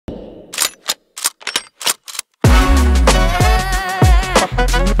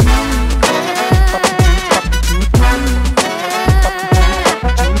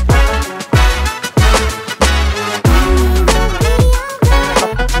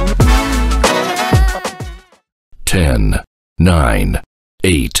Ten, 9,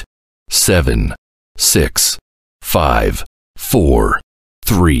 8, 7, 6, 5, 4,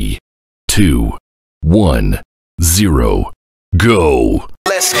 3, 2, 1, 0, go.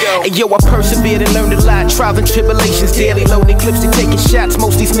 Let's go. Hey, yo, I persevered and learned a lot. Trials and tribulations, daily loading clips to taking shots.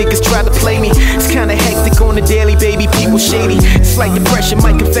 Most these niggas try to play me. It's kinda hectic on the daily, baby. People shady. It's like depression,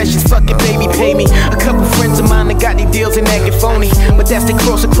 my confessions. Fuck it, baby, pay me. A couple friends of mine that got these deals and acting phony. But that's the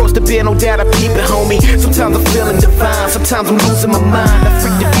cross across the beer, no doubt I peep it, homie. Sometimes I'm feeling divine, sometimes I'm losing my mind. I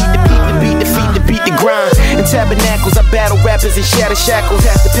freak the beat, the beat, the beat, the feet, the beat, the grind. In tabernacles, I battle rappers in shadow shackles.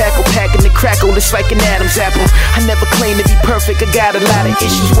 Have to pack packing the crackle. It's like an Adam's apple. I never claim to be perfect. I got a lot of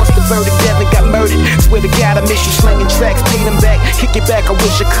issues. What's the verdict? Devin got murdered. Swear to God, I miss you. Slanging tracks, pay them back, kick it back. I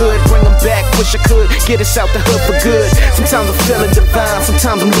wish I could bring them back. Wish I could get us out the hood for good. Sometimes I'm feeling divine.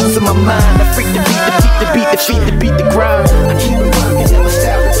 Sometimes I'm losing my mind. I freak the beat, the beat, the beat, the feet, the beat, the grind. I keep it rocking, never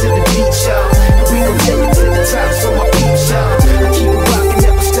stopping to the beat, y'all. We gon' take it to the top, so my beat, y'all. I keep it rocking,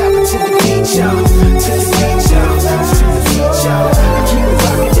 never stopping to the beat, y'all. To the beat, y'all. To the beat, y'all. I keep it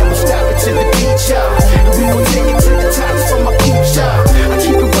rocking, never stopping to the beat, y'all. We gon' take it to the top, so my beat, y'all. I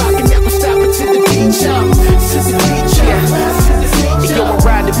keep it rocking, never stopping to the beat, y'all. To the beat, y'all. Yo, I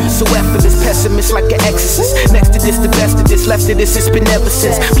ride the beat so effortless, pessimist like an exorcist. Next to this, the best of this, left of this, it's been ever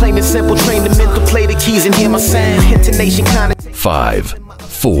since. Plain and simple, train the mental, play the keys and hear my sound. Intonation kinda 5,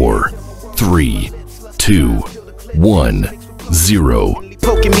 4, 3, 2, 1, 0.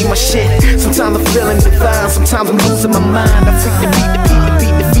 Poking me my shit. Sometimes I'm feeling divine, sometimes I'm losing my mind. I freak the beat, the beat, the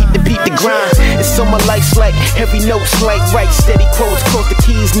beat, the feet, the beat, the grind. And so my life's like every note's like right, steady quotes, cross the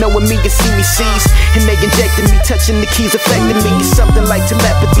keys, knowing me and see me sees. And they injecting me, touching the keys, affecting me. It's something like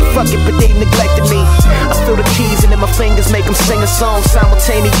telepathy, fuck it, but they neglected me. I feel the keys and then my fingers make them sing a song.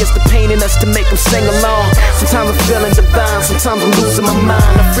 Simultaneous, the pain in us to make them sing along. Sometimes I'm feeling divine, sometimes I'm losing my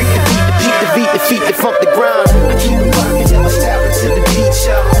mind. I freak the beat, the beat, the beat, the feet, the funk, the grind. I keep it rocking, never stopping to the beat,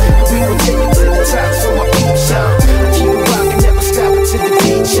 y'all. We gon' take it to the top, so my beat, y'all. I keep it rocking, never stopping to the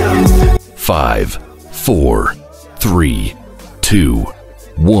beat, y'all. 5, 4, 3, 2,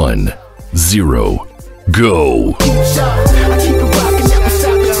 1, 0, go. I keep it rocking, never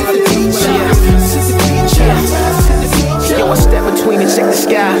stopping to the beat, y'all. Yo, I step between and check the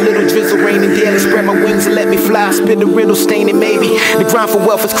sky. Little drizzle, rain and daily. Spread my wings and let me fly. Spit the riddle, stain it maybe. The grind for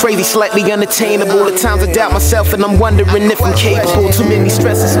wealth is crazy, slightly unattainable. At times I doubt myself and I'm wondering if I'm capable. Too many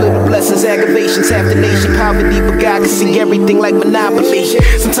stresses, little blessings, aggravations. Half the nation poverty, but God can see everything like Monopoly.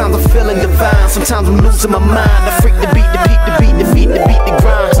 Sometimes I'm feeling divine, sometimes I'm losing my mind. I freak the beat, the beat, the beat, the feet, the beat, the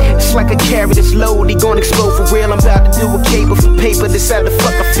grind. It's like a carrot, it's low, they gon' explode for real. I'm about to do a cable for paper, this how the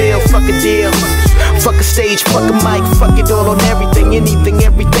fuck I feel. Fuck a deal, fuck a stage, fuck a mic, fuck it all on everything, anything,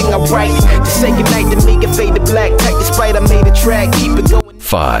 everything I write. Just say goodnight to me and fade to black. Tight despite I made a track, keep it going.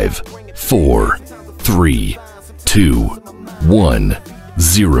 5, 4, 3, 2, 1,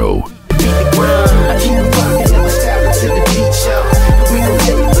 0. I keep it rocking, never stopping to the beat, y'all. We gon'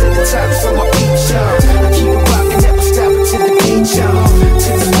 take it to the top, so my beat, y'all. I keep it rocking, never stopping to the beat, y'all.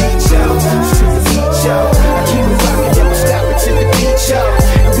 To the beat, y'all. To the beat, y'all. I keep it rocking, never stopping to the beat, y'all.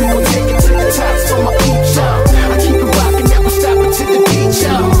 We gon' take it to the top, so my beat, y'all. I keep it rocking, never stopping to the beat,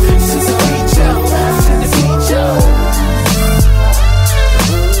 y'all. To the beat, y'all. To the beat, y'all.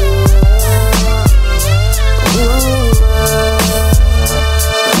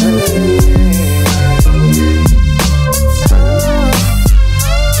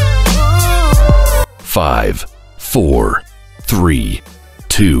 5, 4, 3,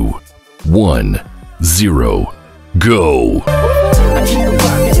 2, 1, 0, go. I keep it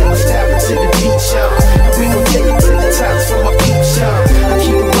rocking, never stopping to the beat, y'all. We gon' take it to the top, so my beat, y'all. I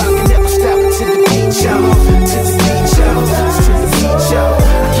keep it rocking, never stopping to the beat, y'all. To the beat, y'all. To the beat, y'all.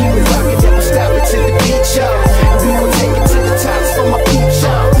 I keep it rocking, never stopping to the beat, y'all. We gon' take it to the top, so my beat,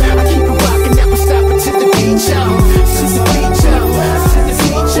 y'all. I keep it rocking, never stopping to the beat, y'all. To the beat, y'all. To the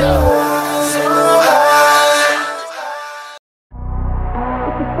beat, y'all.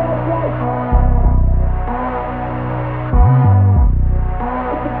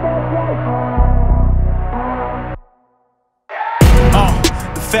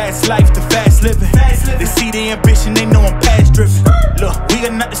 Fast life, the fast living. They see the ambition, they know I'm past driven. Look, we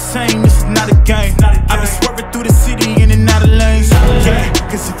are not the same, this is not a game. I've been swerving through the city in and out of lanes. Yeah,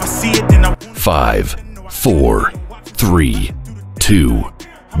 cause if I see it, then I 5, 4, 3, 2,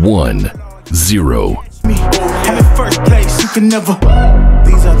 1, 0. Me, having first place, you can never.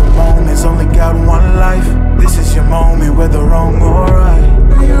 These are the moments, only got one life. This is your moment, whether wrong or right.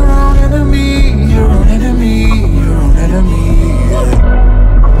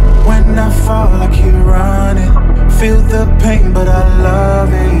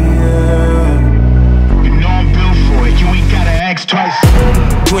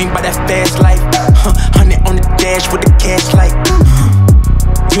 that fast life. 100 on the dash with the cash light.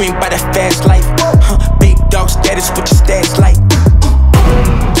 You ain't by that fast life. Big dog status with your stats like.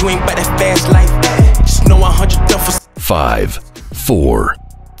 You ain't by that fast life. Just know 100 done for 5, 4,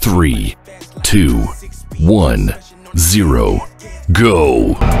 3, 2, 1, 0.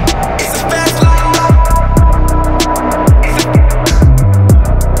 Go. It's a fast life.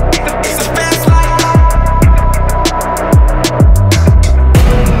 It's a fast life.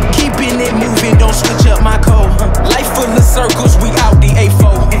 Keeping it moving, don't switch up my code. Life full of circles, we out the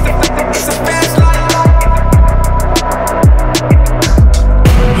A4. It's a fast life.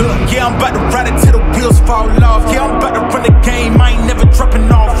 Look, yeah, I'm about to ride it till the wheels fall off. Yeah, I'm about to run the game, I ain't never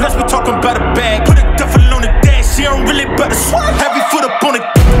dropping off. Let's be talking about a bag, put a duffel on the dash. Yeah, I'm really about to swap. Heavy foot up on the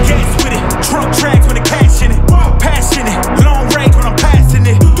gas with it. Drunk tracks with the cash in it. Passionate, long range when I'm passing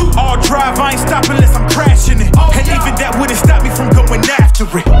it. All drive, I ain't stopping unless I'm crashing it. And even that wouldn't stop me from going after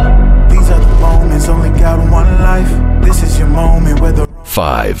it. These are the moments, only got one life. This is your moment, whether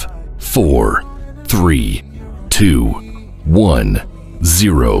 5, 4, 3, 2, 1,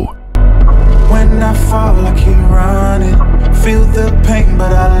 0. when I fall, I keep running. Feel the pain,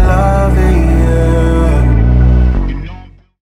 but I love it, yeah.